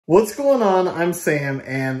What's going on? I'm Sam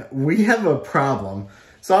and we have a problem.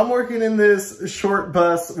 So I'm working in this short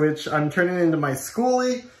bus, which I'm turning into my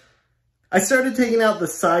Skoolie. I started taking out the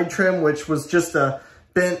side trim, which was just a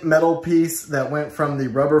bent metal piece that went from the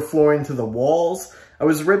rubber flooring to the walls. I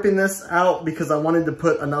was ripping this out because I wanted to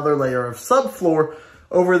put another layer of subfloor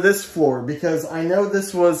over this floor because I know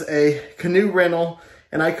this was a canoe rental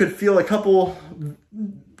and I could feel a couple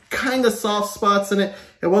kind of soft spots in it.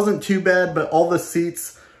 It wasn't too bad, but all the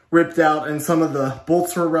seats ripped out and some of the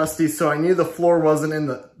bolts were rusty, so I knew the floor wasn't in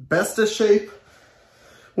the best of shape.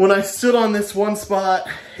 When I stood on this one spot,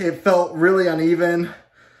 it felt really uneven,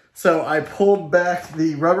 so I pulled back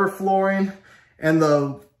the rubber flooring, and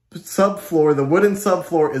the subfloor, the wooden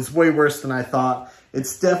subfloor, is way worse than I thought.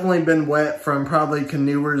 It's definitely been wet from probably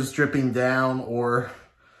canoers dripping down or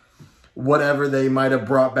whatever they might have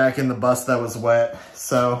brought back in the bus that was wet.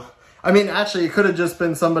 So, I mean, actually, it could have just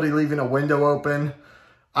been somebody leaving a window open.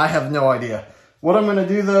 I have no idea. What I'm gonna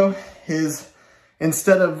do though is,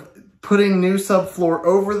 instead of putting new subfloor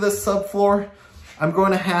over this subfloor, I'm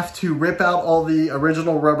going to have to rip out all the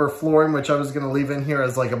original rubber flooring, which I was gonna leave in here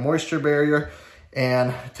as like a moisture barrier,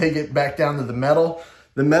 and take it back down to the metal.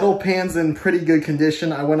 The metal pan's in pretty good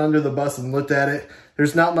condition. I went under the bus and looked at it.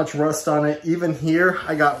 There's not much rust on it. Even here,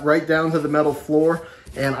 I got right down to the metal floor,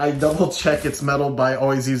 and I double check it's metal by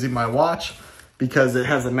always using my watch because it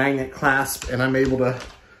has a magnet clasp, and I'm able to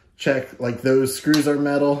check like those screws are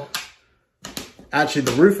metal. Actually,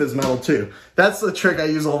 the roof is metal too. That's the trick I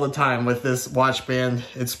use all the time with this watch band.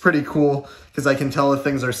 It's pretty cool because I can tell if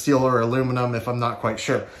things are steel or aluminum if I'm not quite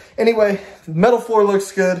sure. Anyway, the metal floor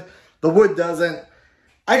looks good. The wood doesn't.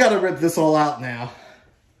 I gotta rip this all out now.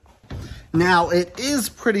 Now, it is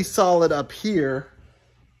pretty solid up here.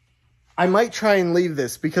 I might try and leave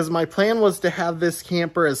this because my plan was to have this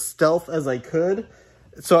camper as stealth as I could.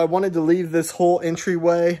 So I wanted to leave this whole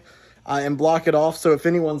entryway and block it off, so if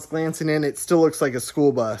anyone's glancing in, it still looks like a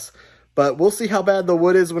school bus. But we'll see how bad the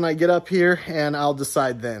wood is when I get up here, and I'll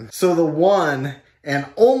decide then. So the one and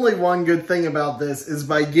only one good thing about this is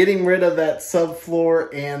by getting rid of that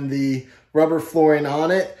subfloor and the rubber flooring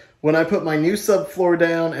on it, when I put my new subfloor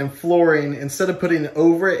down and flooring, instead of putting it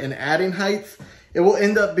over it and adding height, it will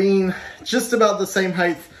end up being just about the same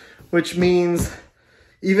height, which means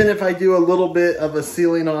even if I do a little bit of a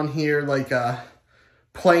ceiling on here, like a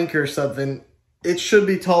plank or something, it should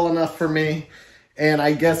be tall enough for me. And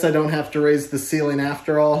I guess I don't have to raise the ceiling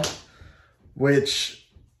after all, which,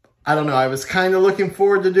 I don't know, I was kind of looking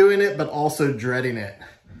forward to doing it, but also dreading it.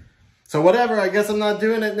 So whatever, I guess I'm not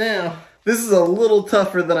doing it now. This is a little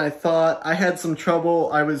tougher than I thought. I had some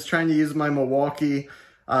trouble. I was trying to use my Milwaukee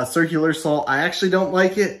circular saw. I actually don't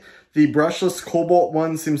like it. The brushless cobalt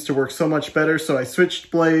one seems to work so much better, so I switched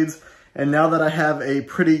blades, and now that I have a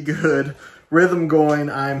pretty good rhythm going,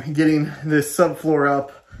 I'm getting this subfloor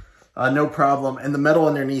up, no problem, and the metal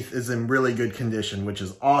underneath is in really good condition, which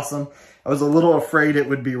is awesome. I was a little afraid it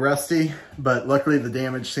would be rusty, but luckily the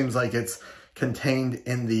damage seems like it's contained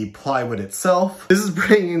in the plywood itself. This is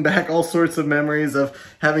bringing back all sorts of memories of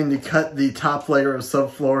having to cut the top layer of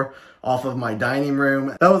subfloor off of my dining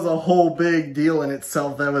room. That was a whole big deal in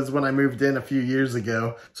itself. That was when I moved in a few years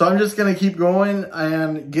ago. So I'm just gonna keep going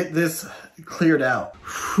and get this cleared out.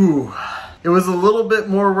 Whew. It was a little bit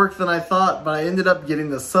more work than I thought, but I ended up getting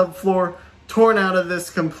the subfloor torn out of this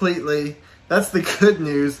completely. That's the good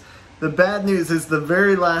news. The bad news is the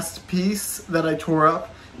very last piece that I tore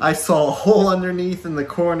up, I saw a hole underneath in the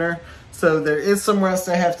corner. So there is some rust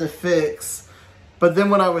I have to fix. But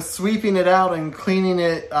then when I was sweeping it out and cleaning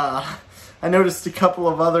it, I noticed a couple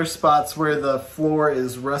of other spots where the floor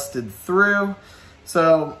is rusted through.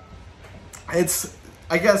 So it's,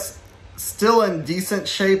 I guess, still in decent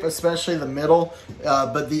shape, especially the middle,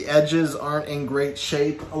 but the edges aren't in great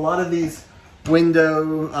shape. A lot of these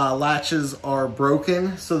window latches are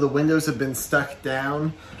broken, so the windows have been stuck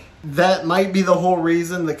down. That might be the whole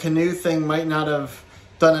reason. The canoe thing might not have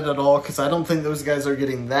done it at all, because I don't think those guys are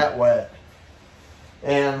getting that wet.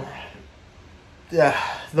 And yeah,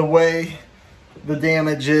 the way the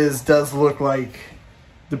damage is does look like,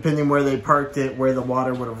 depending where they parked it, where the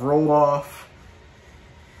water would have rolled off.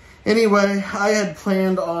 Anyway, I had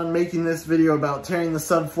planned on making this video about tearing the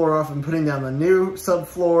subfloor off and putting down the new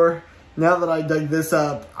subfloor. Now that I dug this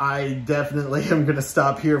up, I definitely am going to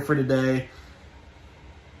stop here for today.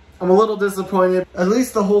 I'm a little disappointed. At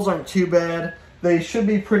least the holes aren't too bad. They should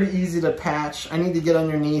be pretty easy to patch. I need to get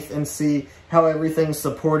underneath and see how everything's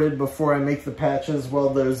supported before I make the patches,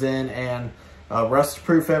 weld those in, and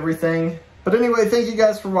rust-proof everything. But anyway, thank you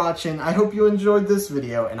guys for watching. I hope you enjoyed this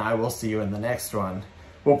video, and I will see you in the next one.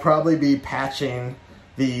 We'll probably be patching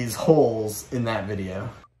these holes in that video.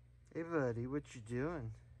 Hey, buddy, what you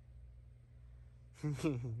doing?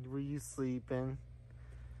 Were you sleeping?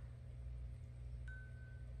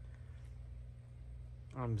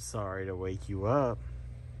 I'm sorry to wake you up.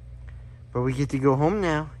 But we get to go home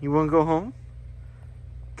now. You want to go home?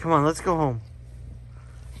 Come on, let's go home.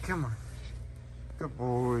 Come on. Good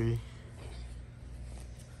boy.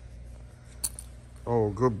 Oh,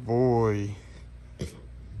 good boy.